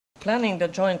planning the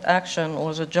joint action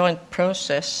was a joint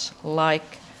process, like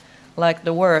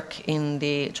the work in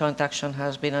the joint action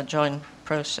has been a joint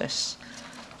process.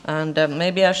 And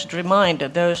maybe I should remind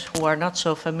those who are not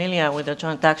so familiar with the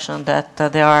joint action that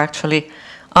there are actually,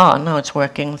 now it's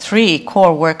working, 3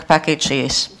 core work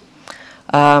packages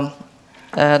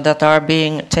that are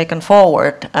being taken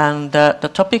forward. And the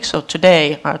topics of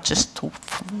today are just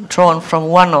drawn from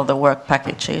one of the work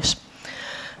packages.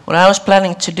 What I was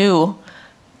planning to do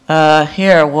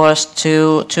here was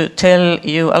to tell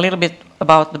you a little bit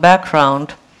about the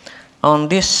background on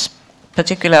this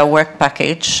particular work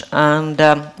package and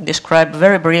describe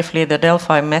very briefly the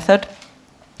Delphi method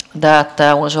that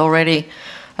was already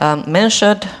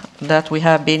mentioned, that we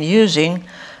have been using,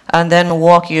 and then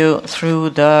walk you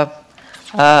through the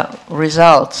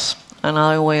results. And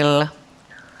I will...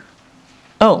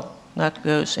 Oh, that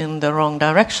goes in the wrong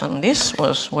direction. This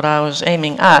was what I was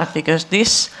aiming at, because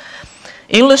this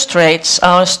illustrates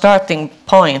our starting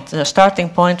point. The starting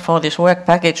point for this work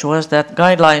package was that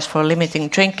guidelines for limiting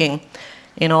drinking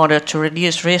in order to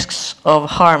reduce risks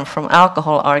of harm from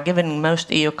alcohol are given in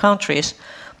most EU countries,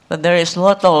 but there is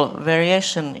little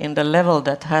variation in the level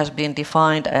that has been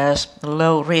defined as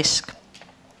low risk.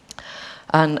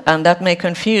 And that may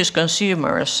confuse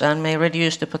consumers and may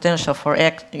reduce the potential for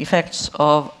effects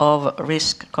of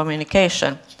risk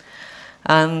communication.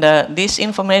 And this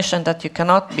information that you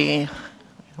cannot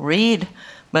read,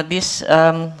 but this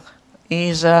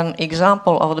is an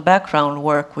example of the background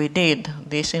work we did.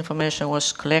 This information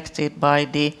was collected by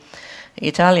the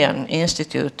Italian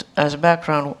Institute as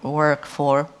background work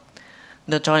for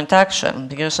the joint action,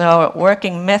 because our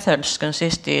working methods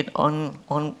consisted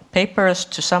on papers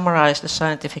to summarize the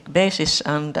scientific basis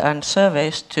and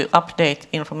surveys to update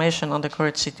information on the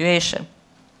current situation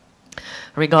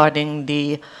regarding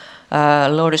the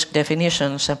low-risk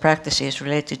definitions and practices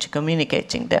related to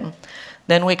communicating them.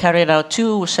 Then we carried out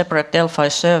 2 separate Delphi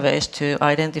surveys to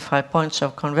identify points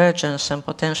of convergence and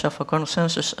potential for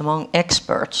consensus among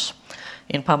experts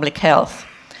in public health.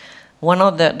 One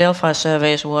of the Delphi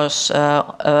surveys was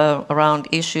around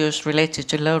issues related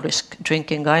to low-risk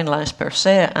drinking guidelines per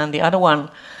se, and the other one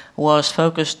was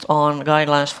focused on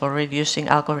guidelines for reducing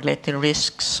alcohol-related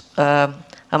risks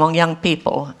among young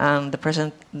people, and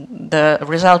the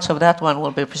results of that one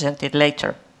will be presented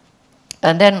later.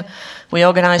 And then we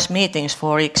organized meetings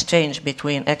for exchange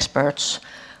between experts,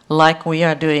 like we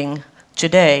are doing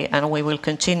today, and we will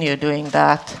continue doing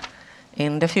that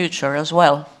in the future as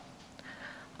well.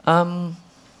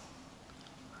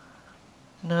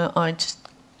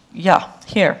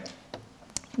 Here.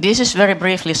 This is very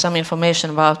briefly some information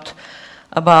about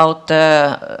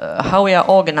how we are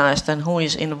organized and who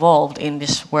is involved in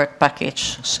this work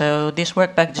package. So this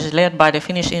work package is led by the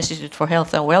Finnish Institute for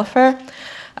Health and Welfare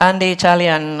and the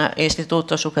Italian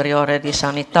Istituto Superiore di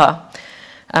Sanità.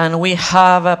 And we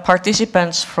have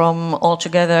participants from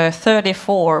altogether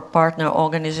 34 partner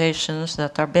organizations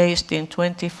that are based in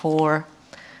 24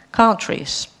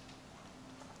 countries.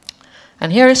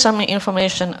 And here is some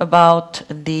information about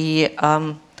the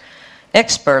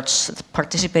experts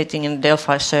participating in the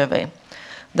Delphi survey.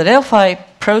 The Delphi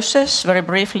process, very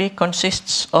briefly,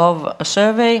 consists of a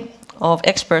survey of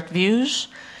expert views,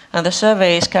 and the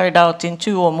survey is carried out in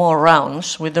 2 or more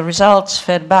rounds, with the results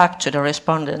fed back to the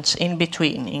respondents in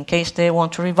between, in case they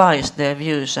want to revise their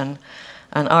views and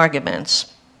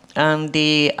arguments. And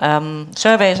the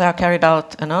surveys are carried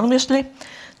out anonymously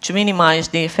to minimize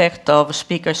the effect of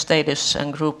speaker status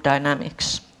and group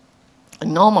dynamics.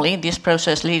 Normally, this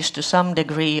process leads to some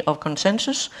degree of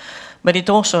consensus, but it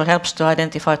also helps to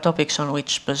identify topics on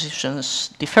which positions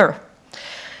differ.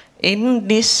 In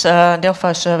this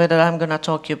Delphi survey that I'm going to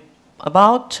talk you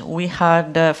about, we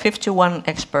had 51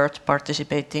 experts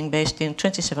participating based in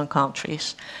 27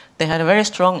 countries. They had a very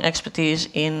strong expertise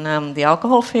in the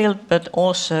alcohol field, but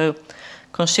also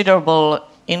considerable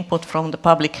input from the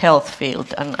public health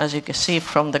field. And as you can see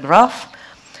from the graph,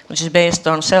 which is based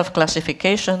on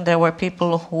self-classification, there were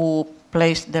people who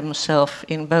placed themselves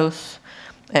in both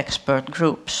expert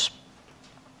groups.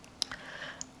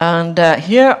 And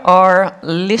here are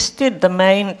listed the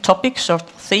main topics or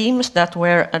themes that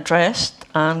were addressed,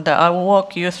 and I will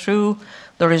walk you through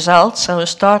the results. I will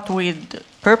start with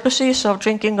purposes of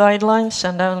drinking guidelines,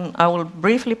 and then I will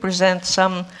briefly present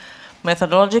some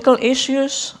methodological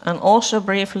issues, and also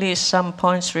briefly some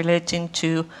points relating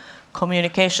to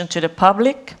communication to the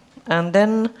public. And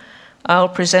then I'll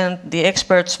present the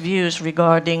experts' views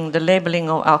regarding the labeling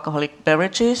of alcoholic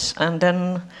beverages, and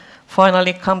then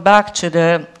finally come back to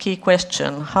the key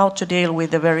question, how to deal with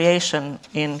the variation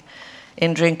in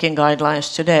drinking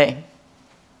guidelines today.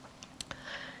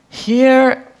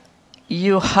 Here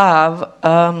you have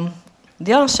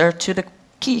the answer to the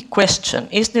key question: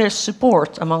 is there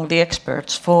support among the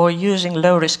experts for using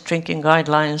low-risk drinking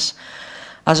guidelines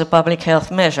as a public health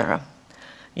measure?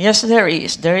 Yes, there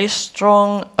is. There is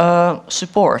strong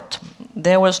support.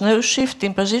 There was no shift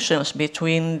in positions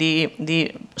between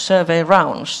the survey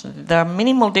rounds. There are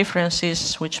minimal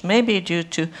differences which may be due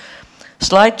to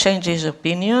slight changes of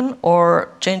opinion or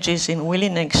changes in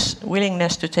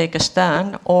willingness to take a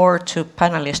stand or to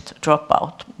panelist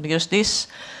dropout, because this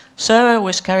survey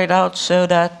was carried out so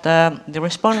that the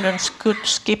respondents could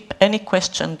skip any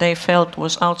question they felt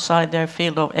was outside their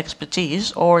field of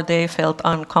expertise or they felt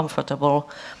uncomfortable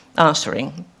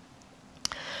answering.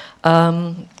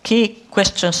 Key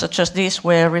questions such as these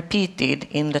were repeated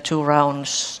in the 2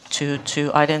 rounds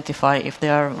to identify if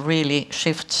there are really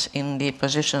shifts in the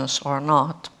positions or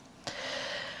not.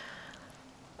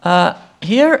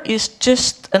 Here is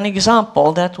just an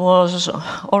example that was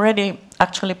already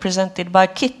actually presented by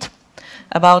Kit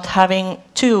about having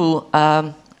 2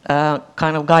 kind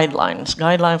of guidelines: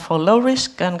 guideline for low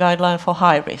risk and guideline for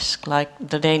high risk, like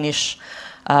the Danish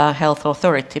Health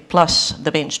Authority plus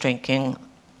the binge drinking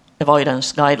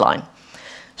avoidance guideline.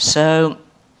 So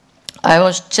I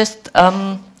was just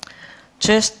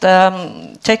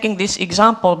taking this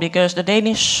example because the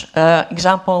Danish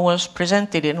example was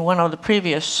presented in one of the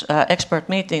previous expert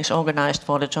meetings organized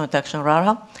for the Joint Action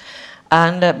RARHA,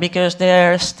 and because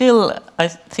there still, I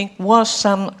think, was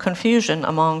some confusion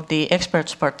among the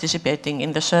experts participating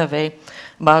in the survey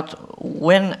about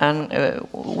when and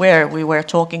where we were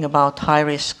talking about high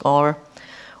risk or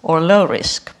low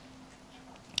risk.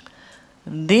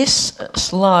 This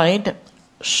slide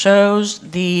shows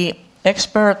the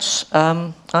experts'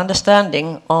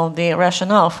 understanding of the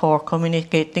rationale for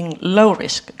communicating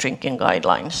low-risk drinking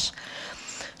guidelines.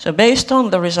 So based on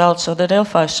the results of the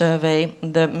Delphi survey,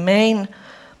 the main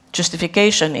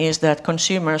justification is that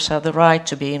consumers have the right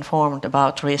to be informed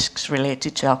about risks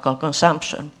related to alcohol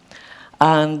consumption.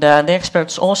 And the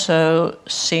experts also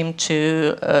seem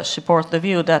to support the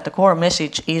view that the core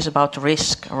message is about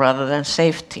risk rather than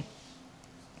safety.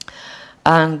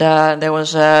 And there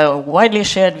was a widely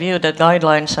shared view that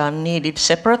guidelines are needed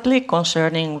separately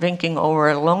concerning drinking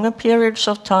over longer periods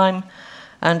of time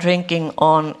and drinking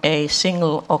on a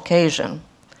single occasion.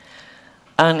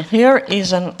 And here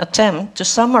is an attempt to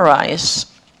summarize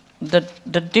the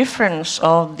difference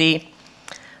of the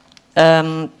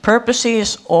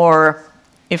purposes or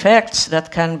effects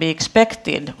that can be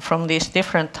expected from these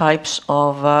different types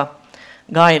of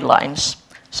guidelines.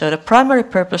 So the primary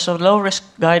purpose of low-risk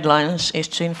guidelines is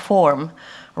to inform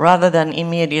rather than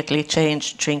immediately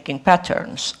change drinking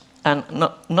patterns, and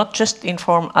not just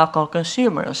inform alcohol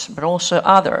consumers, but also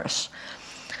others,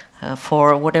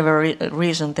 for whatever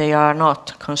reason they are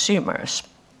not consumers.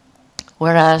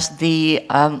 Whereas the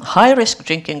high-risk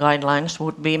drinking guidelines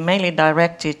would be mainly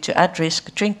directed to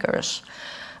at-risk drinkers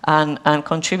and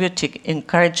contribute to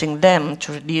encouraging them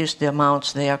to reduce the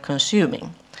amounts they are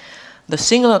consuming. The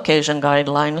single occasion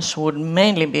guidelines would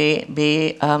mainly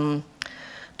be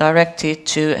directed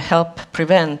to help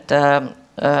prevent the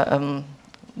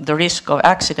risk of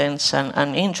accidents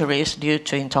and injuries due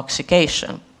to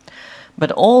intoxication.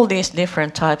 But all these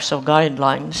different types of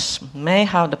guidelines may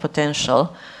have the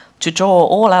potential to draw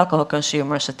all alcohol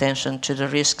consumers' attention to the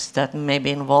risks that may be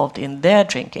involved in their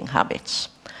drinking habits.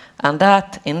 And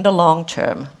that, in the long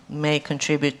term, may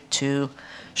contribute to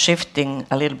shifting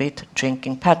a little bit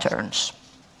drinking patterns.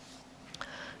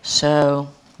 So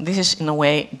this is in a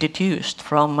way deduced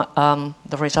from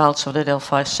the results of the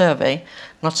Delphi survey,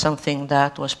 not something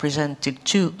that was presented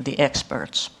to the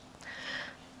experts.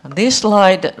 This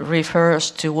slide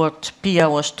refers to what Pia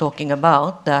was talking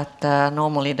about, that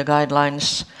normally the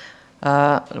guidelines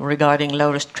regarding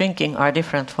low-risk drinking are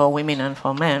different for women and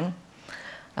for men.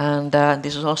 And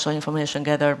this is also information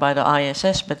gathered by the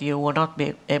ISS, but you will not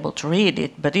be able to read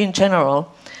it. But in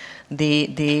general,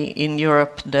 in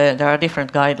Europe, there are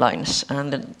different guidelines,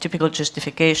 and the typical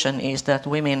justification is that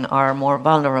women are more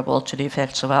vulnerable to the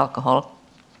effects of alcohol,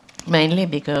 mainly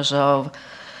because of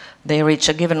they reach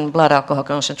a given blood alcohol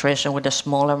concentration with a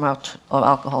smaller amount of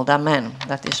alcohol than men.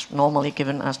 That is normally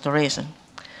given as the reason.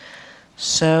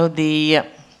 So the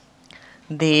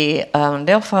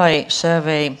Delphi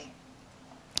survey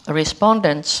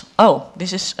respondents,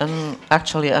 this is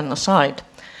actually an aside.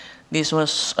 This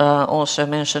was also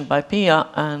mentioned by Pia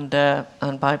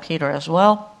and by Peter as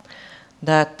well,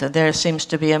 that there seems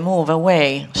to be a move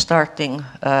away, starting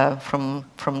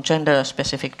from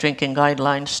gender-specific drinking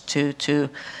guidelines to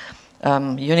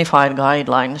unified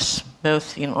guidelines,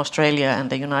 both in Australia and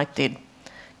the United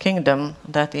Kingdom.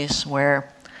 That is where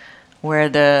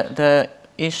the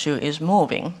issue is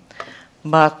moving.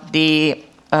 But the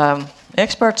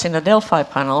experts in the Delphi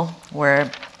panel were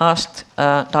asked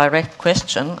a direct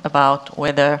question about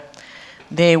whether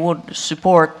they would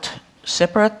support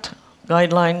separate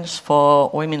guidelines for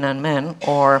women and men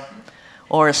or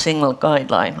a single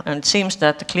guideline. And it seems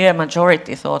that the clear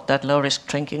majority thought that low-risk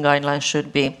drinking guidelines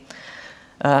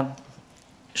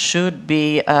should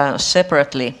be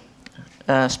separately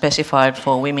specified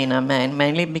for women and men,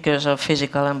 mainly because of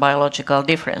physical and biological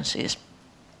differences.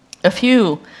 A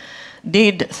few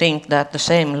did think that the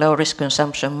same low-risk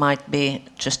consumption might be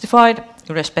justified,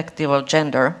 irrespective of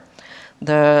gender.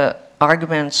 The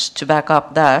arguments to back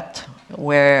up that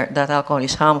were that alcohol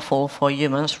is harmful for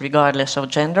humans regardless of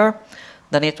gender,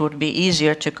 then it would be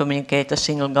easier to communicate a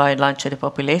single guideline to the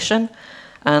population,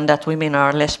 and that women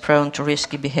are less prone to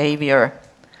risky behavior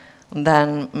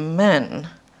than men.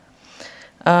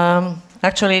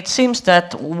 Actually, it seems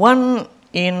that 1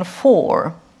 in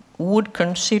 4 would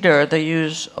consider the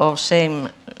use of same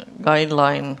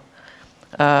guideline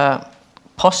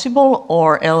possible,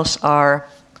 or else are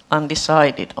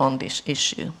undecided on this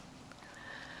issue.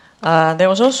 There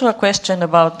was also a question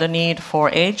about the need for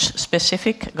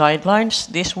age-specific guidelines.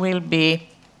 This will be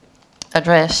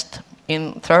addressed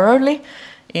thoroughly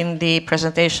in the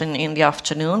presentation in the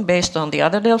afternoon based on the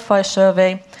other Delphi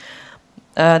survey.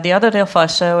 The other Delphi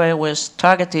survey was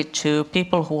targeted to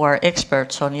people who are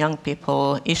experts on young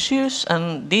people issues,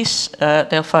 and this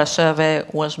Delphi survey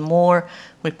was more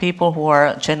with people who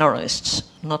are generalists,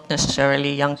 not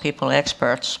necessarily young people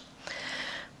experts.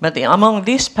 But among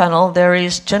this panel, there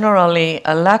is generally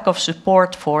a lack of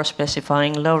support for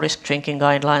specifying low-risk drinking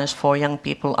guidelines for young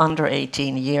people under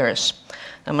 18 years.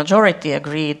 A majority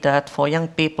agreed that for young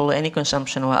people, any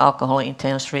consumption of alcohol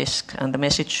entails risk, and the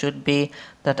message should be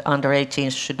that under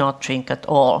 18s should not drink at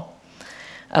all.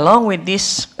 Along with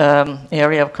this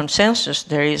area of consensus,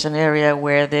 there is an area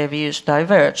where their views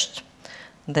diverged.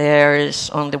 There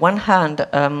is, on the one hand,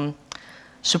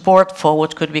 support for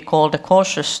what could be called a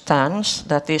cautious stance,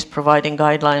 that is providing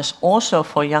guidelines also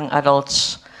for young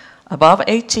adults above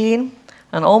 18,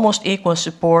 and almost equal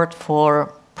support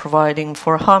for providing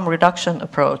for harm reduction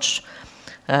approach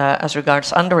as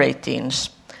regards under 18s,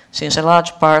 since a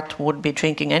large part would be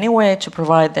drinking anyway, to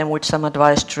provide them with some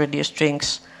advice to reduce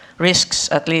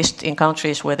risks, at least in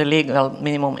countries where the legal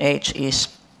minimum age is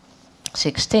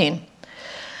 16.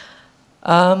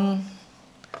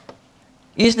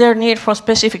 Is there need for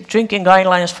specific drinking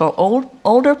guidelines for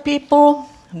older people?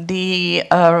 The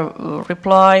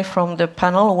reply from the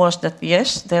panel was that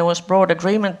yes, there was broad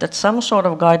agreement that some sort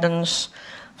of guidance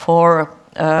for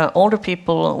older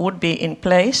people would be in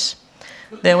place.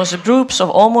 There was groups of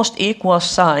almost equal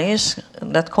size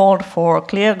that called for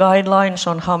clear guidelines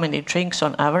on how many drinks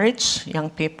on average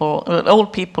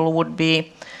old people would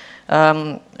be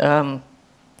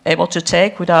able to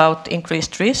take without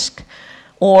increased risk,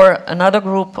 or another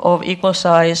group of equal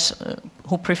size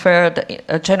who preferred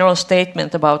a general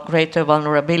statement about greater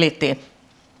vulnerability,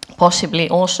 possibly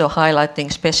also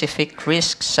highlighting specific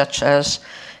risks such as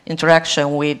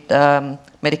interaction with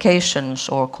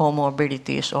medications or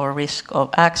comorbidities or risk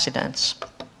of accidents.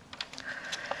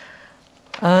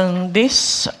 And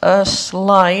this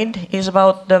slide is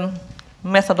about the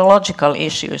methodological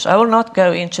issues. I will not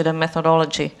go into the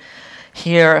methodology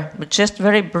here, but just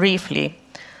very briefly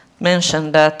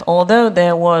mention that although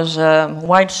there was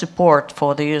wide support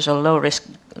for the use of low-risk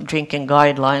drinking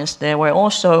guidelines, there were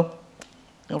also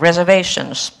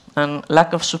reservations and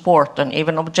lack of support and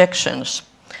even objections.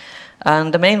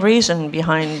 And the main reason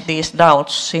behind these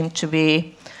doubts seemed to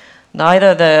be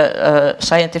neither the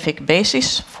scientific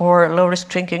basis for low-risk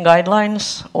drinking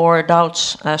guidelines or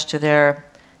doubts as to their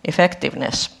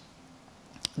effectiveness.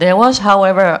 There was,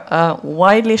 however, a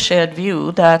widely shared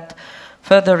view that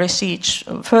further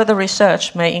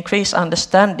research may increase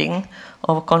understanding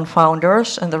of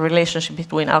confounders and the relationship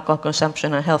between alcohol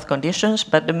consumption and health conditions,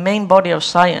 but the main body of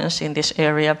science in this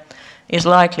area is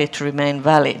likely to remain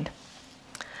valid.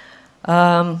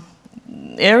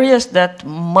 Areas that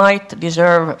might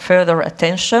deserve further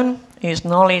attention is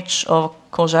knowledge of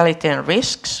causality and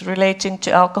risks relating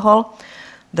to alcohol,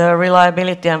 the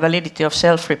reliability and validity of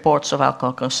self-reports of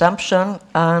alcohol consumption,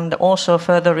 and also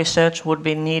further research would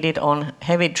be needed on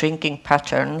heavy drinking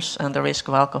patterns and the risk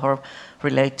of alcohol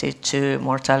related to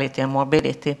mortality and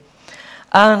morbidity.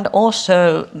 And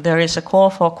also there is a call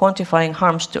for quantifying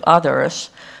harms to others,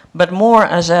 but more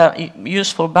as a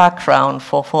useful background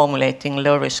for formulating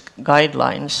low-risk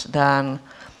guidelines than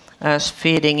as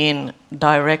feeding in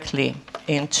directly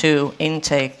into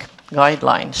intake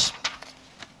guidelines.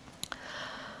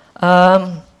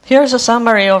 Here's a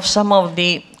summary of some of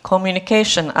the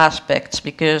communication aspects,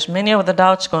 because many of the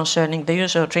doubts concerning the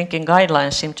use of drinking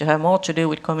guidelines seem to have more to do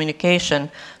with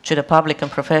communication to the public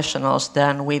and professionals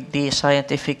than with the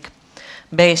scientific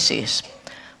basis.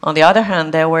 On the other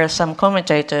hand, there were some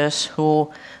commentators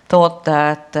who thought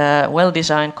that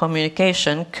well-designed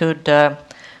communication could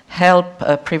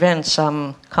help prevent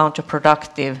some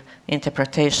counterproductive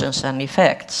interpretations and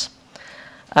effects.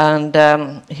 And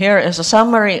here is a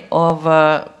summary of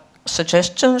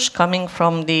suggestions coming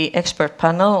from the expert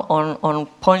panel on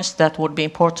points that would be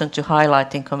important to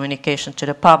highlight in communication to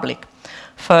the public.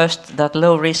 First, that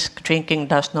low-risk drinking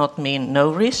does not mean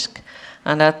no risk,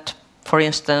 and that, for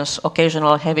instance,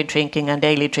 occasional heavy drinking and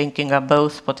daily drinking are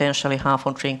both potentially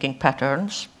harmful drinking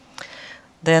patterns.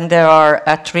 Then there are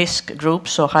at-risk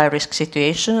groups or high-risk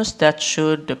situations that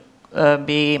should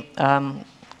be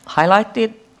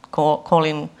highlighted,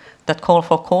 that call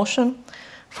for caution.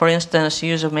 For instance,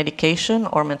 use of medication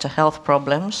or mental health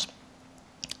problems.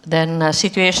 Then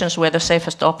situations where the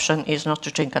safest option is not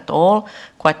to drink at all,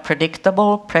 quite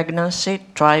predictable, pregnancy,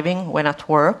 driving when at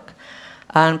work,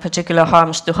 and particular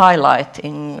harms to highlight,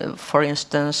 for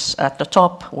instance, at the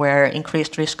top, where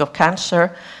increased risk of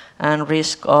cancer and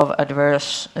risk of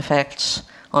adverse effects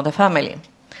on the family.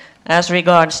 As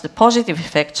regards the positive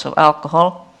effects of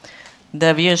alcohol,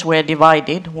 the views were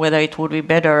divided, whether it would be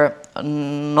better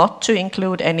not to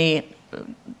include any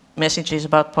messages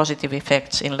about positive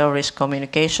effects in low-risk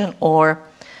communication, or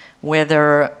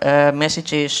whether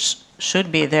messages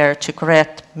should be there to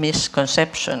correct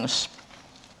misconceptions.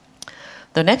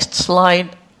 The next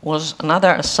slide was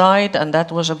another aside, and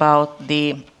that was about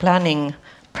the planning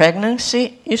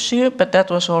pregnancy issue, but that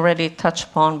was already touched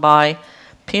upon by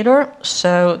Peter.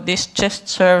 So this just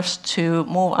serves to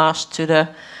move us to the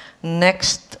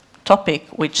next topic,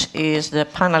 which is the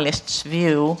panelists'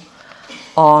 view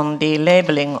on the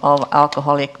labeling of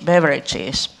alcoholic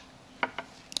beverages.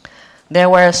 There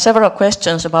were several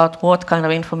questions about what kind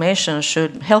of information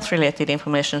health-related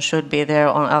information should be there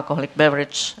on alcoholic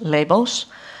beverage labels.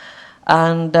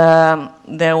 And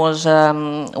there was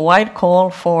a wide call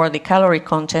for the calorie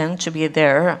content to be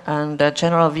there, and a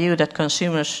general view that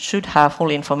consumers should have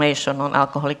full information on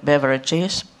alcoholic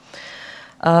beverages.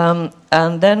 And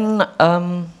then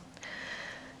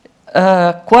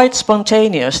quite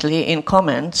spontaneously in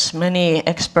comments, many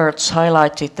experts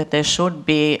highlighted that there should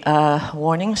be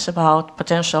warnings about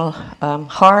potential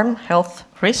harm, health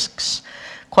risks.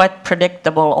 Quite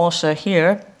predictable also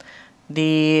here,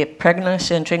 the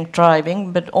pregnancy and drink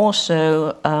driving, but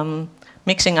also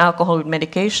mixing alcohol with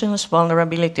medications,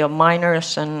 vulnerability of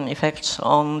minors and effects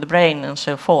on the brain and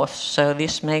so forth. So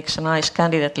this makes a nice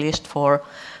candidate list for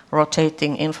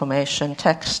rotating information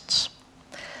texts.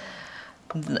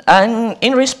 And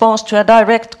in response to a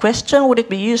direct question, would it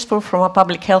be useful from a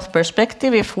public health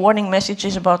perspective if warning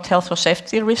messages about health or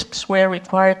safety risks were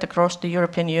required across the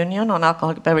European Union on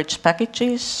alcoholic beverage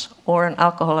packages or on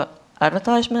alcohol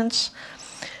advertisements?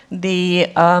 The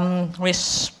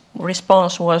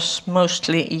response was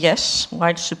mostly yes,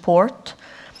 wide support.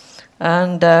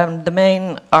 And the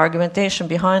main argumentation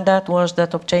behind that was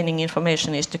that obtaining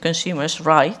information is the consumer's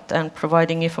right, and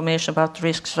providing information about the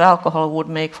risks of alcohol would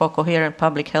make for coherent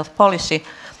public health policy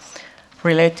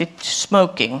related to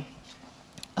smoking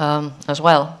as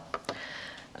well.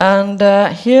 And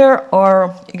here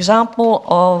are examples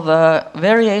of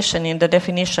variation in the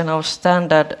definition of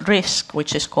standard risk,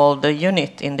 which is called the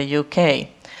unit in the UK.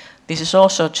 This is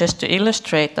also just to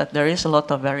illustrate that there is a lot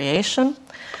of variation.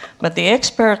 But the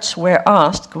experts were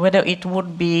asked whether it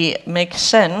would make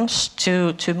sense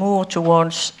to move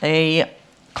towards a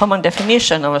common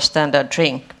definition of a standard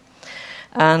drink.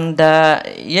 And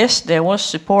yes, there was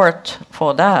support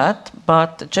for that,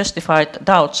 but justified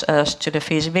doubts as to the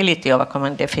feasibility of a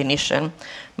common definition,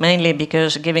 mainly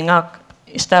because giving up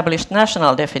established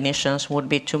national definitions would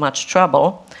be too much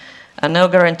trouble, and no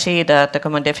guarantee that the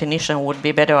common definition would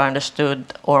be better understood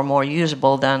or more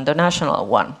usable than the national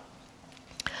one.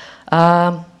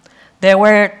 There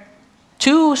were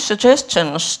two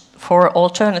suggestions for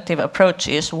alternative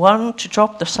approaches. One, to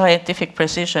drop the scientific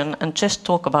precision and just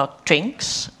talk about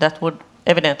drinks. That would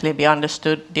evidently be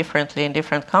understood differently in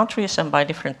different countries and by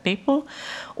different people.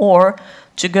 Or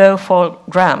to go for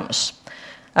grams.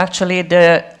 Actually,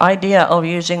 the idea of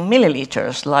using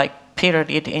milliliters, like Peter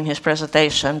did in his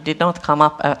presentation, did not come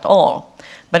up at all.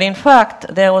 But in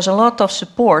fact, there was a lot of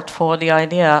support for the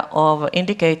idea of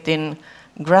indicating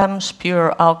grams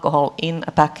pure alcohol in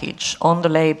a package on the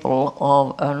label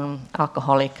of an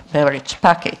alcoholic beverage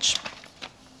package.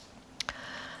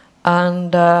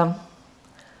 And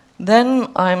then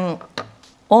I'm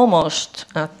almost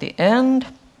at the end.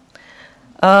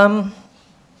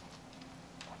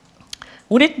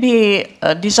 would it be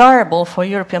desirable for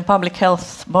European public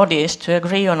health bodies to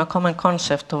agree on a common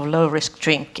concept of low-risk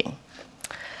drinking?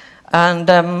 And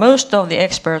most of the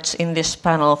experts in this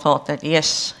panel thought that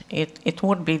yes, it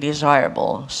would be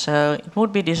desirable. So it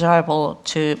would be desirable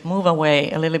to move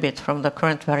away a little bit from the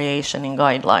current variation in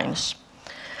guidelines.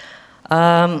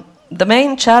 The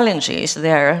main challenges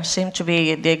there seem to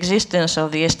be the existence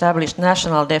of the established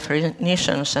national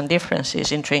definitions and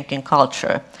differences in drinking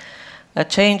culture. A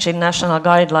change in national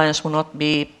guidelines will not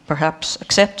be perhaps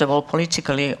acceptable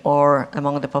politically or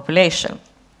among the population.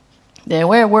 There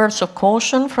were words of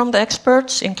caution from the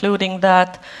experts, including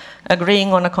that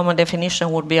agreeing on a common definition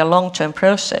would be a long-term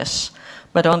process.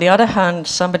 But on the other hand,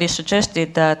 somebody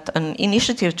suggested that an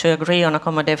initiative to agree on a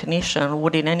common definition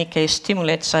would in any case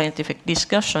stimulate scientific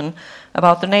discussion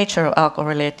about the nature of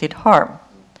alcohol-related harm.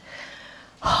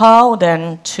 How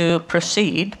then to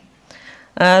proceed?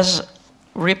 As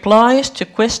replies to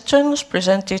questions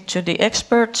presented to the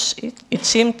experts, it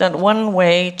seemed that one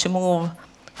way to move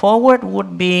forward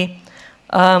would be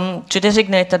to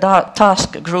designate a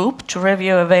task group to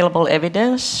review available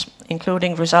evidence,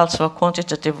 including results of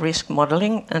quantitative risk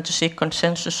modeling, and to seek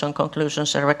consensus on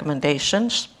conclusions and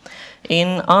recommendations.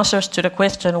 In answers to the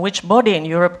question which body in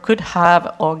Europe could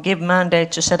have or give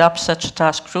mandate to set up such a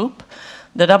task group,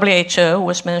 the WHO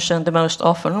was mentioned the most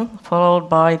often, followed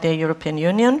by the European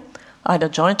Union, either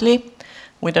jointly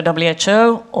with the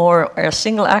WHO or a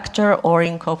single actor or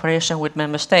in cooperation with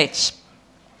member states.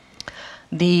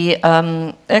 The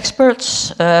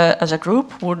experts as a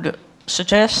group would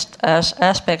suggest as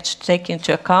aspects to take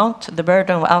into account the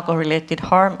burden of alcohol-related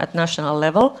harm at national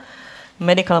level,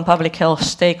 medical and public health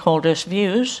stakeholders'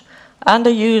 views, and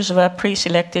the use of a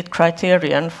pre-selected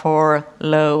criterion for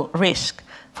low risk.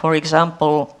 For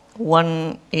example,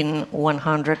 1 in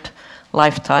 100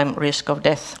 lifetime risk of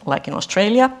death, like in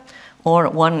Australia, or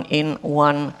 1 in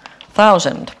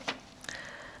 1,000.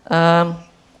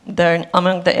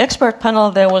 Among the expert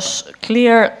panel, there was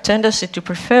clear tendency to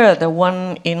prefer the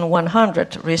 1 in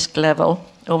 100 risk level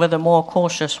over the more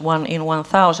cautious 1 in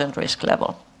 1,000 risk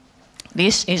level.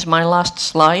 This is my last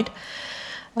slide.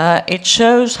 It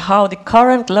shows how the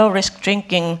current low-risk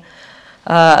drinking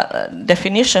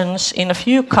definitions in a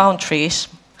few countries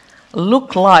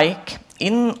look like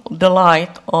in the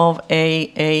light of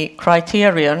a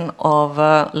criterion of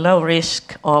low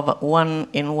risk of 1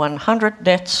 in 100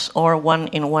 deaths or 1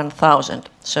 in 1,000.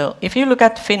 So if you look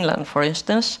at Finland, for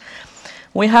instance,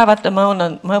 we have at the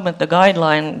moment the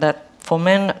guideline that for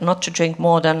men not to drink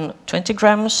more than 20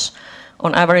 grams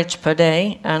on average per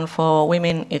day, and for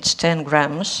women it's 10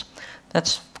 grams.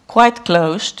 That's quite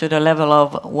close to the level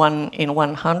of 1 in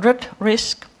 100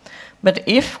 risk. But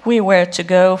if we were to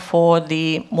go for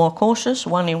the more cautious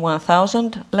 1 in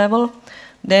 1,000 level,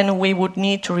 then we would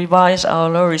need to revise our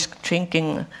low-risk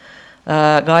drinking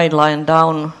guideline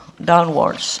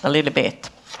downwards a little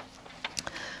bit.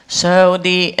 So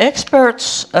the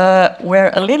experts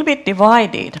were a little bit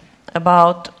divided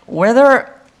about whether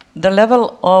the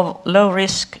level of low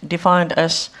risk defined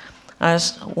as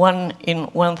 1 in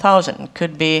 1,000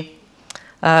 could be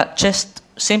just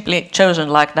simply chosen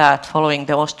like that, following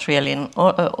the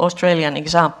Australian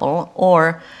example,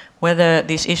 or whether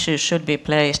these issues should be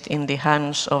placed in the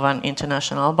hands of an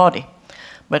international body.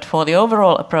 But for the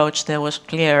overall approach, there was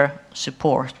clear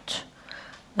support.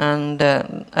 And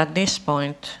at this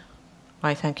point,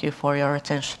 I thank you for your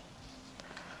attention.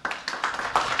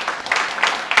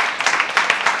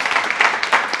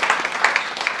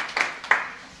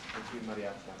 Thank you,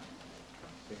 Marjatta.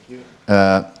 Thank you.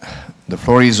 The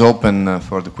floor is open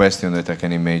for the question that I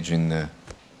can imagine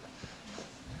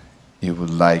you would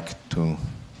like to.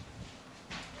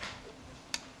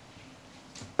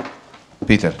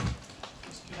 Peter.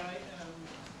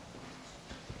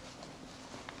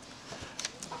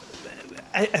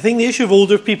 I think the issue of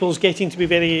older people is getting to be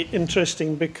very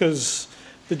interesting because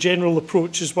the general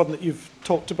approach is one that you've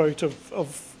talked about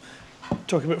of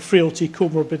talking about frailty,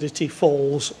 comorbidity,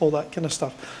 falls, all that kind of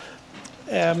stuff.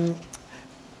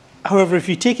 However, if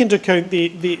you take into account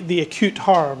the acute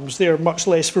harms, they are much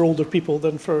less for older people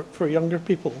than for younger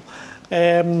people.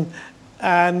 So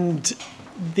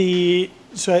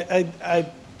I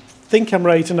think I'm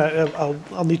right, and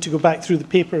I'll need to go back through the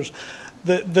papers,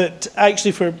 that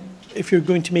actually if you're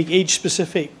going to make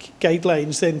age-specific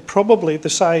guidelines, then probably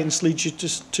the science leads you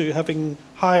to having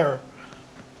higher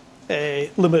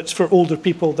limits for older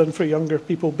people than for younger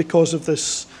people because of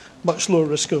this much lower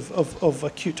risk of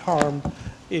acute harm,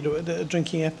 you know, a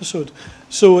drinking episode.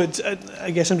 So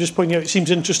I guess I'm just pointing out, it seems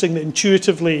interesting that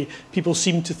intuitively people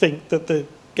seem to think that the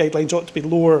guidelines ought to be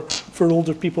lower for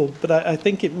older people. But I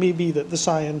think it may be that the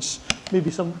science,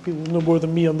 maybe some people know more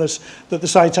than me on this, that the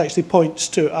science actually points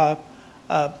to a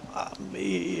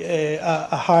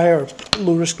higher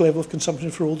low-risk level of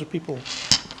consumption for older people.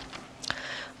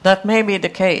 That may be the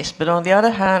case, but on the other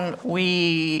hand,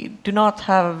 we do not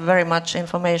have very much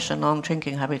information on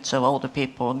drinking habits of older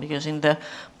people, because in the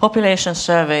population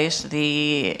surveys,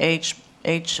 the age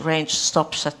range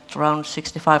stops at around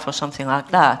 65 or something like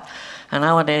that. And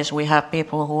nowadays we have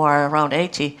people who are around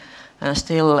 80 and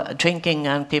still drinking,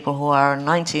 and people who are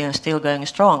 90 and still going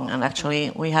strong. And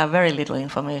actually we have very little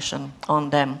information on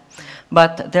them.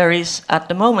 But there is, at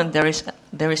the moment,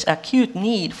 there is acute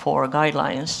need for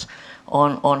guidelines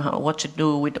on what to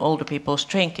do with older people's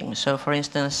drinking. So for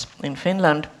instance, in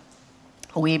Finland,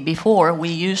 before we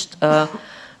used a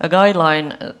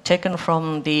guideline taken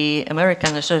from the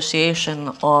American Association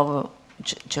of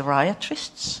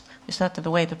Geriatrists. Is that the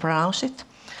way to pronounce it?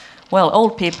 Well,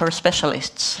 old people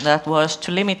specialists. That was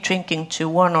to limit drinking to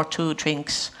 1 or 2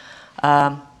 drinks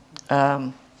per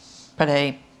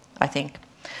day, I think.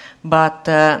 But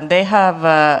they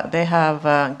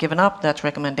have given up that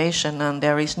recommendation, and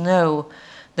there is no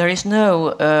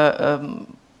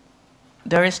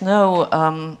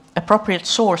appropriate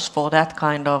source for that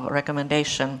kind of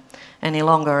recommendation any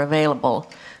longer available.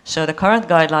 So the current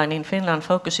guideline in Finland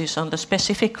focuses on the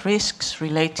specific risks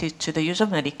related to the use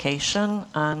of medication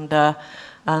and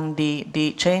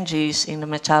the changes in the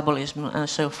metabolism and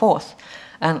so forth,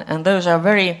 and those are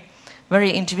very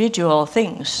individual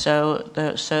things. So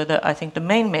I think the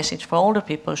main message for older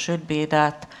people should be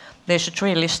that they should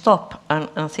really stop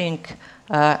and think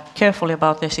carefully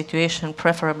about their situation,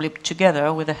 preferably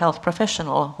together with a health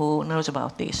professional who knows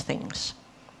about these things.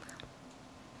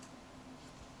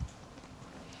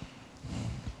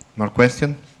 More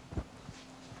question?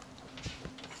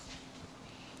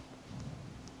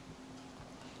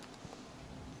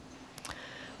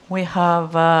 We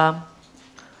have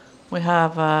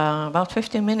about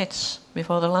 15 minutes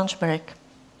before the lunch break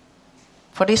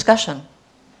for discussion.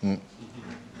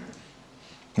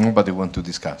 Nobody wants to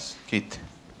discuss. Kate?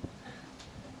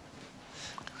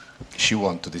 She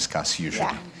wants to discuss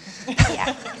usually.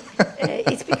 Yeah.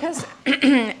 It's because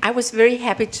I was very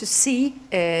happy to see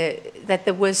that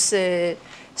there was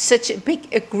such a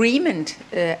big agreement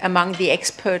among the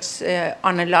experts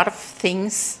on a lot of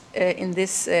things in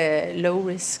this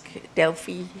low-risk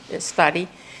Delphi study.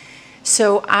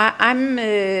 So I'm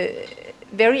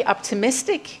very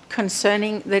optimistic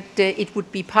concerning that it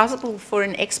would be possible for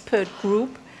an expert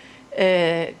group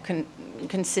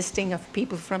consisting of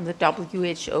people from the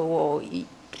WHO or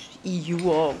EU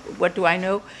or what do I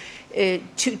know,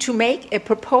 to make a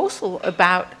proposal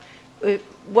about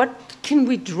what can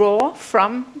we draw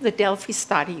from the Delphi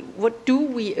study, what do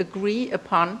we agree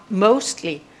upon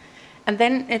mostly, and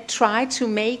then try to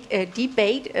make a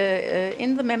debate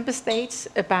in the member states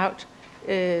about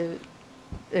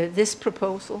this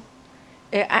proposal.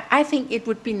 I think it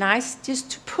would be nice just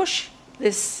to push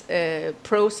this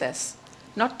process,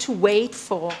 not to wait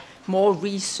for more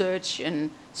research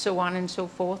and so on and so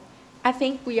forth. I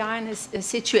think we are in a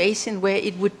situation where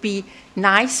it would be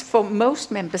nice for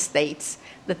most member states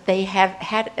that they have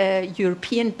had a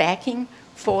European backing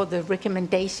for the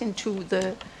recommendation to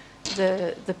the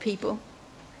people.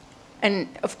 And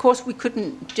of course we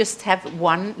couldn't just have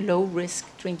one low-risk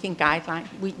drinking guideline.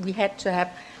 We had to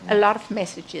have a lot of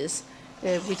messages,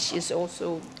 which is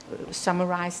also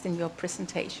summarized in your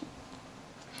presentation.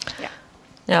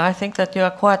 Yeah, I think that you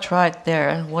are quite right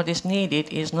there. What is needed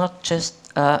is not just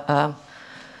a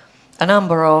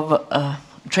number of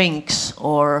drinks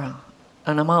or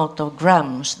an amount of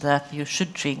grams that you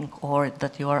should drink or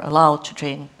that you are allowed to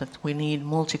drink, but we need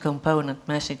multi-component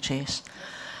messages.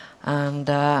 And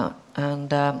I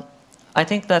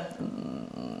think that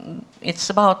it's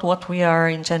about what we are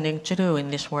intending to do in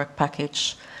this work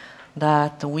package,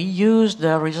 that we use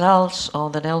the results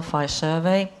of the Delphi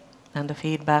survey and the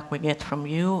feedback we get from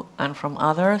you and from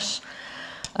others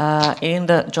in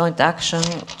the joint action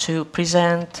to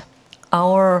present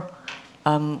our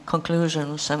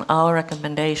conclusions and our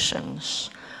recommendations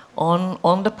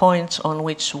on the points on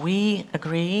which we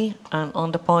agree and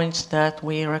on the points that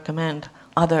we recommend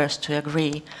others to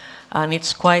agree. And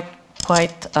it's quite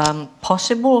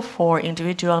possible for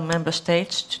individual member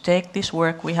states to take this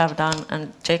work we have done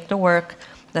and take the work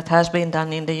that has been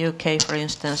done in the UK, for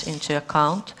instance, into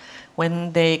account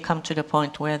when they come to the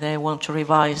point where they want to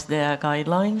revise their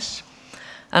guidelines.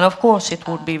 And of course it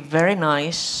would be very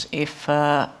nice if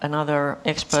another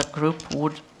expert group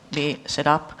would be set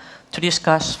up to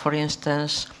discuss, for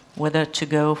instance, whether to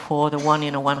go for the 1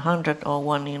 in 100 or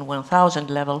 1 in 1000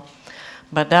 level.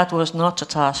 But that was not a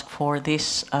task for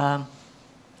this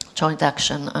joint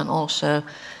action, and also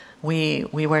we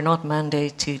were not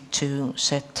mandated to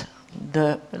set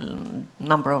the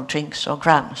number of drinks or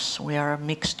grams. We are a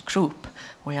mixed group.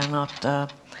 We are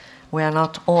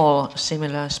not all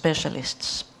similar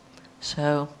specialists.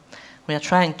 So we are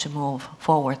trying to move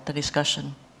forward the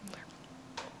discussion.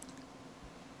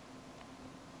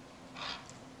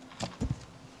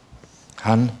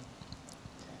 Han?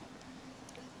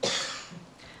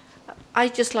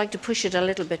 I'd just like to push it a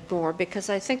little bit more, because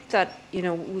I think that, you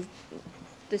know,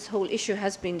 this whole issue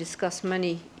has been discussed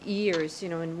many years, you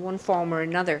know, in one form or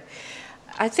another.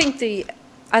 I think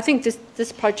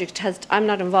this project has, I'm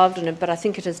not involved in it, but I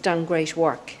think it has done great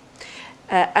work.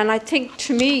 And I think,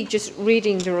 to me, just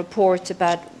reading the report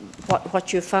about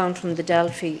what you found from the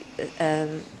Delphi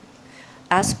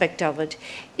aspect of it,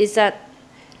 is that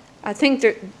I think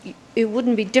it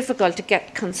wouldn't be difficult to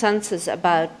get consensus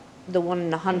about the 1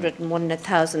 in 100 and 1 in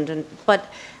 1,000.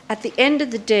 But at the end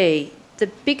of the day, the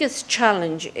biggest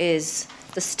challenge is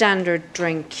the standard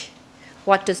drink.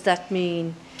 What does that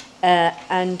mean?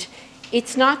 And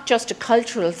it's not just a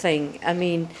cultural thing. I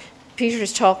mean, Peter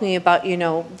is talking about, you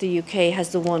know, the UK has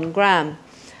the 1 gram.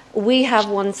 We have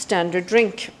one standard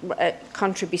drink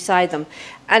country beside them.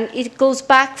 And it goes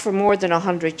back for more than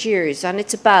 100 years. And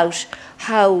it's about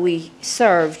how we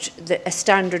served a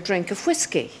standard drink of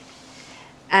whiskey.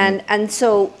 And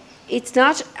so it's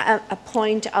not a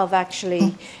point of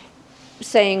actually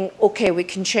saying, okay, we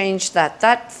can change that.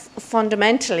 That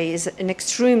fundamentally is an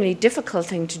extremely difficult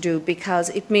thing to do, because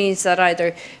it means that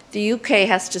either the UK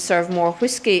has to serve more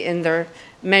whiskey in their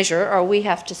measure, or we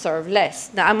have to serve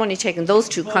less. Now, I'm only taking those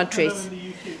two countries.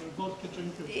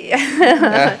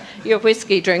 You're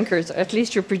whiskey drinkers, at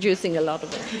least you're producing a lot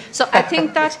of it. So I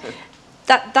think that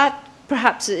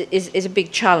perhaps is a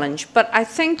big challenge. But I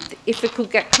think if we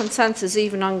could get consensus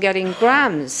even on getting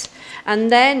grams, and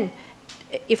then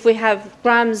if we have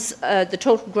grams, the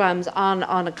total grams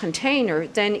on a container,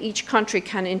 then each country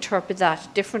can interpret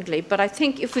that differently. But I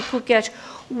think if we could get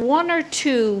 1 or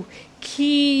 2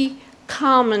 key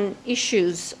common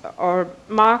issues or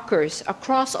markers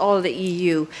across all the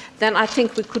EU, then I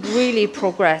think we could really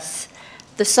progress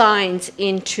the science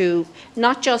into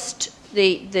not just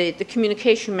the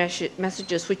communication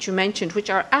messages which you mentioned, which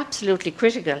are absolutely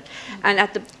critical, and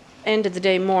at the end of the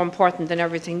day more important than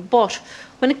everything. But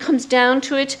when it comes down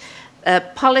to it,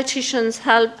 politicians,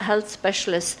 health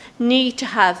specialists need to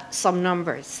have some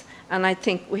numbers, and I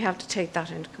think we have to take that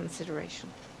into consideration.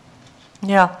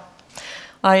 Yeah,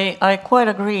 I quite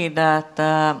agree that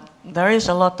there is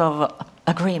a lot of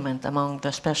agreement among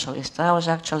the specialists. I was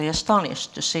actually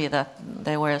astonished to see that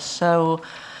they were so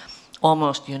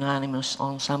almost unanimous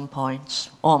on some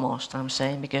points. Almost, I'm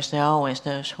saying, because there are always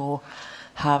those who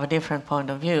have a different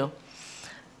point of view.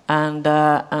 And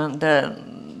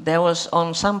there was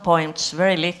on some points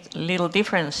very little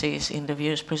differences in the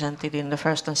views presented in the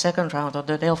first and second round of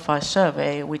the Delphi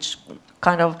survey, which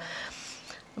kind of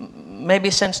maybe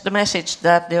sends the message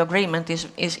that the agreement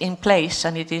is in place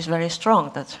and it is very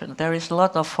strong, that there is a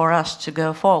lot for us to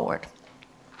go forward.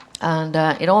 And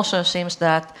it also seems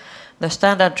that the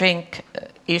standard drink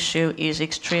issue is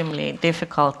extremely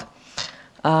difficult.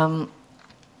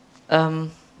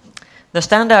 The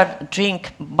standard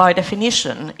drink, by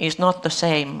definition, is not the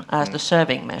same as the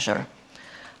serving measure.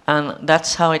 And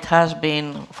that's how it has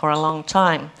been for a long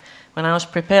time. When I was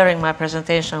preparing my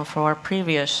presentation for a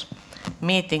previous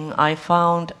meeting, I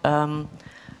found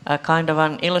a kind of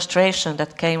an illustration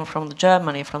that came from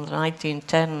Germany from the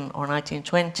 1910 or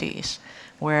 1920s,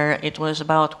 where it was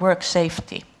about work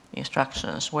safety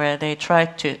instructions, where they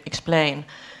tried to explain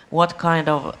what kind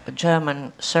of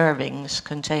German servings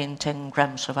contain 10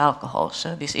 grams of alcohol.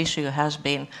 So this issue has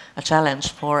been a challenge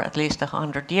for at least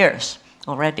 100 years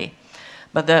already.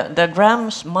 But the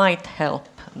grams might help,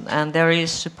 and there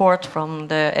is support from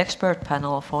the expert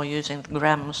panel for using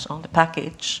grams on the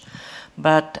package.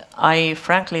 But I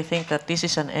frankly think that this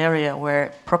is an area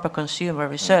where proper consumer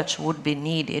research would be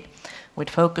needed, with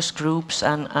focus groups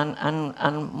and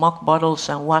mock bottles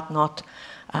and whatnot,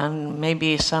 and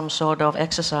maybe some sort of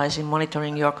exercise in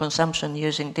monitoring your consumption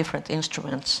using different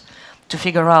instruments to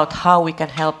figure out how we can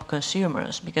help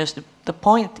consumers. Because the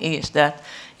point is that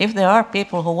if there are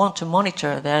people who want to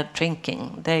monitor their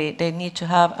drinking, they need to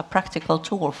have a practical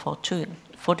tool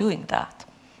for doing that.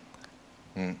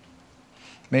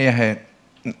 May I have,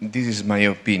 this is my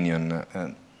opinion,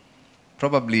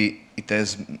 probably it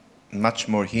has much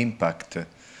more impact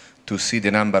to see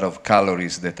the number of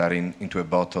calories that are into a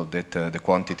bottle, that the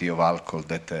quantity of alcohol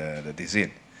that is in.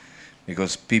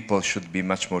 Because people should be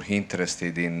much more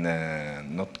interested in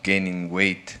not gaining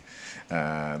weight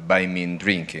by mean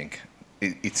drinking.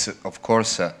 It's of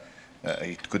course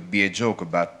it could be a joke,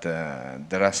 but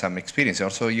there are some experience.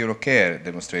 Also, Eurocare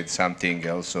demonstrated something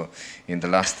also in the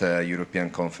last European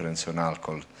conference on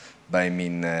alcohol. By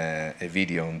mean a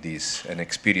video on this, an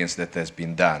experience that has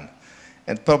been done.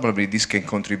 And probably this can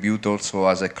contribute also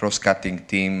as a cross-cutting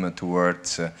team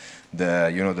towards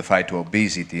the fight to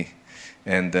obesity,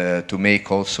 and to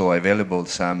make also available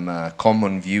some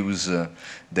common views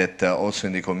that also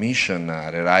in the Commission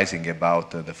are arising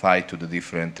about the fight to the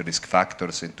different risk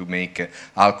factors, and to make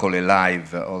alcohol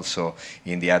alive also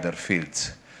in the other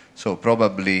fields. So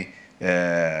probably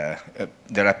there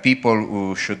are people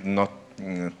who should not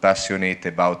passionate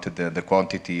about the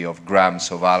quantity of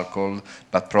grams of alcohol,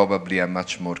 but probably are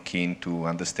much more keen to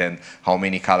understand how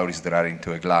many calories there are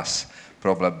into a glass.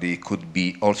 Probably could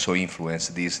be also influence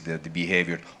the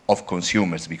behavior of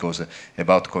consumers, because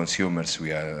about consumers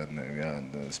we are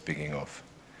speaking of.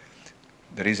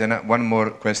 There is one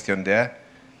more question there.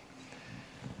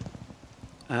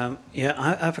 Yeah,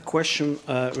 I have a question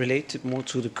related more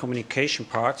to the communication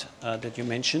part that you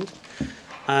mentioned.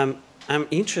 I'm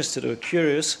interested or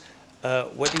curious,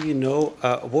 whether you know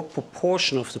what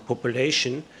proportion of the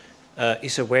population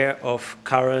is aware of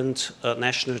current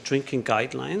national drinking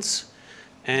guidelines,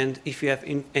 and if you have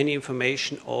any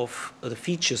information of the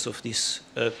features of this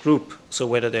group, so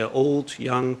whether they're old,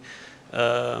 young,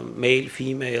 male,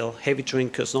 female, heavy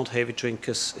drinkers, not heavy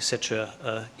drinkers, etc.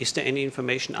 Is there any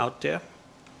information out there?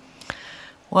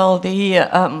 Well,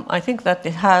 I think that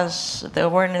the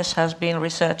awareness has been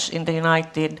researched in the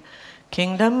United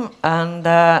Kingdom, and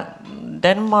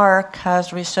Denmark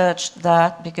has researched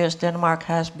that, because Denmark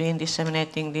has been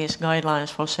disseminating these guidelines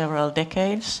for several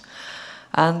decades,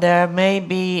 and there may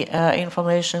be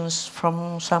information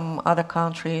from some other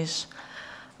countries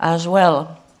as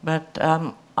well, but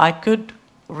I could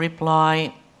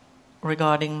reply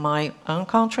regarding my own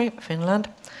country, Finland.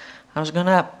 I was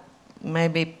gonna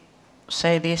maybe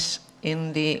say this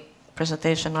in the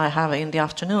presentation I have in the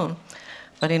afternoon.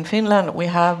 But in Finland, we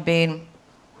have been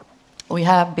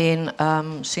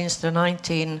since the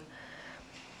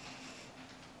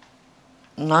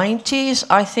 1990s,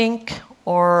 I think,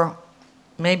 or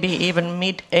maybe even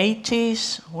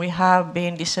mid-80s, we have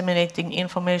been disseminating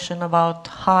information about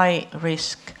high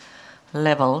risk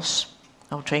levels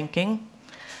of drinking.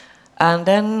 And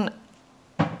then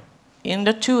in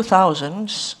the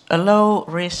 2000s, a low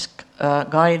risk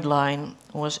guideline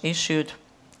was issued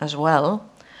as well.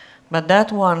 But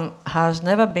that one has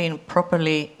never been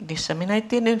properly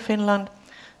disseminated in Finland,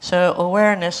 so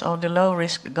awareness of the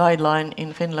low-risk guideline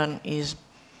in Finland is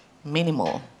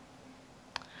minimal.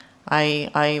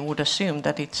 I would assume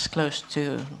that it's close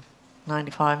to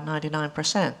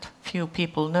 95–99%. Few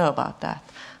people know about that,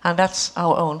 and that's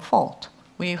our own fault.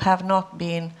 We have not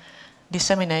been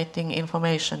disseminating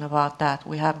information about that.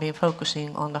 We have been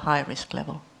focusing on the high-risk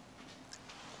level.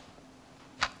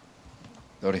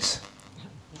 Doris.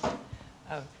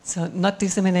 So not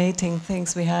disseminating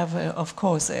things we have, of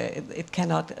course, it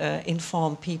cannot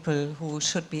inform people who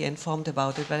should be informed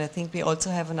about it, but I think we also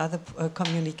have another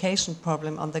communication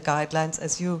problem on the guidelines,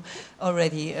 as you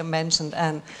already mentioned,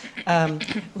 and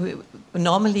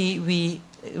normally we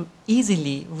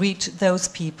easily reach those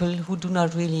people who do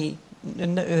not really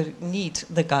need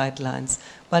the guidelines,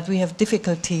 but we have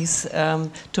difficulties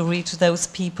to reach those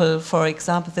people, for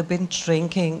example, the binge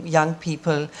drinking young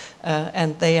people,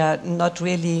 and they are not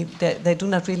really, they do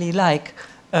not really like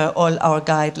all our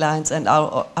guidelines and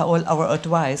all our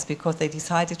advice, because they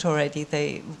decided already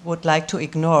they would like to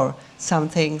ignore some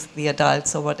things the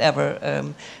adults or whatever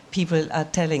people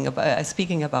are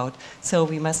speaking about. So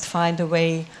we must find a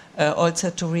way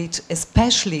also to reach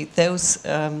especially those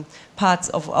parts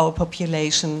of our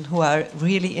population who are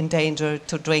really in danger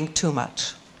to drink too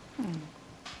much.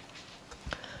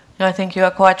 Yeah, I think you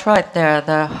are quite right there.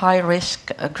 The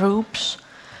high-risk groups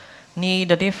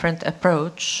need a different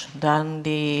approach than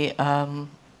the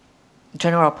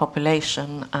general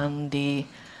population and the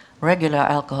regular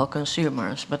alcohol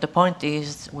consumers. But the point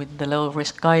is, with the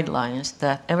low-risk guidelines,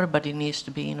 that everybody needs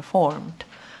to be informed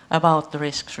about the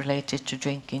risks related to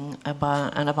drinking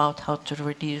and about how to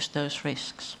reduce those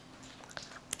risks.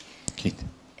 Keith.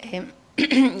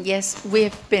 Yes,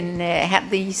 we've been had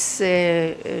these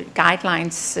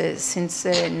guidelines since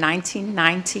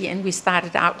 1990, and we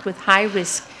started out with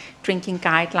high-risk drinking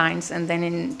guidelines, and then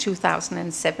in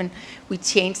 2007 we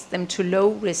changed them to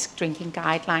low-risk drinking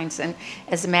guidelines. And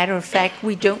as a matter of fact,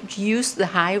 we don't use the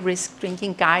high-risk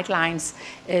drinking guidelines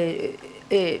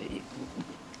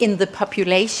in the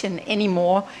population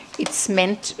anymore. It's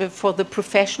meant for the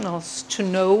professionals to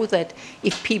know that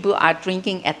if people are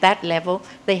drinking at that level,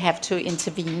 they have to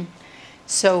intervene.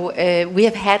 So we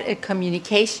have had a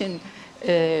communication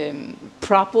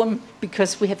problem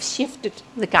because we have shifted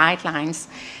the guidelines.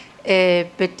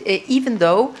 But even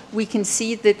though we can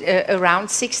see that around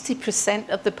 60%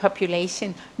 of the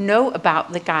population know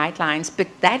about the guidelines, but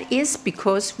that is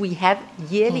because we have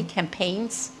yearly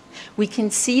campaigns. We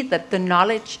can see that the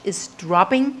knowledge is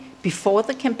dropping before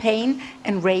the campaign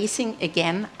and raising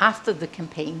again after the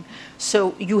campaign.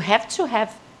 So you have to have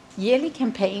yearly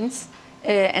campaigns,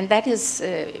 and that is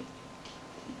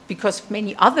because of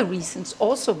many other reasons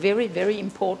also very, very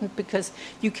important, because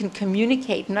you can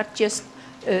communicate not just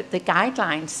the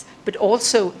guidelines, but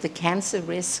also the cancer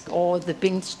risk or the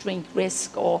binge drink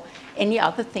risk or any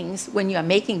other things when you are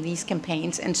making these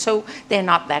campaigns, and so they're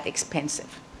not that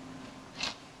expensive.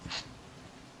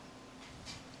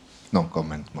 No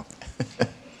comment.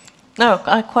 No,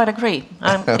 I quite agree.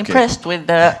 I'm Okay. impressed with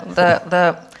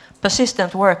the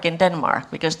persistent work in Denmark,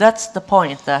 because that's the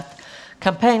point, that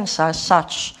campaigns as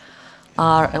such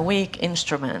are a weak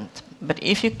instrument. But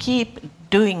if you keep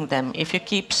doing them, if you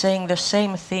keep saying the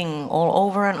same thing all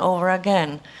over and over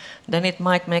again, then it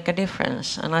might make a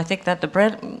difference. And I think that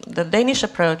the Danish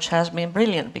approach has been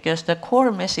brilliant, because the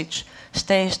core message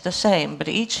stays the same, but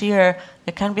each year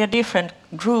there can be a different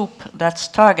group that's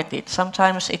targeted.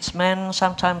 Sometimes it's men,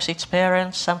 sometimes it's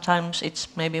parents, sometimes it's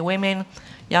maybe women,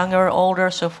 younger,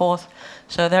 older, so forth.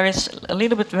 So there is a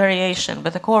little bit variation,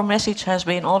 but the core message has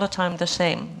been all the time the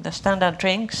same: the standard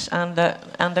drinks and the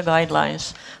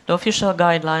guidelines, the official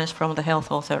guidelines from the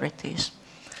health authorities.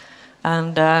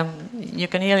 And you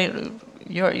can really,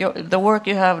 the work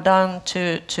you have done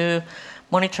to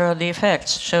monitor the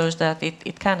effects shows that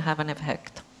it can have an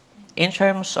effect in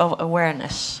terms of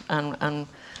awareness and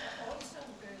Also,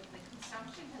 the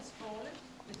consumption has fallen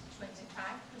with 25%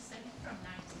 from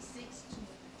 96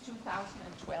 to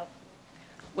 2012.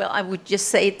 Well, I would just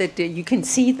say that you can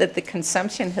see that the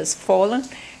consumption has fallen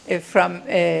from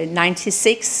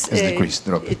 96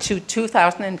 to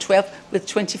 2012 with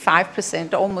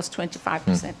 25%, almost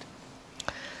 25%.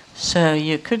 So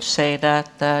you could say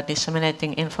that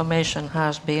disseminating information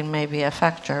has been maybe a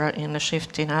factor in the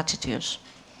shift in attitudes.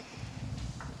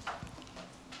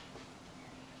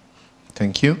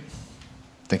 Thank you.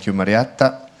 Thank you,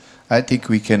 Marjatta. I think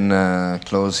we can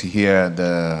close here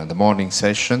the morning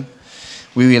session.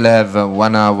 We will have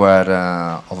 1 hour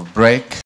of break.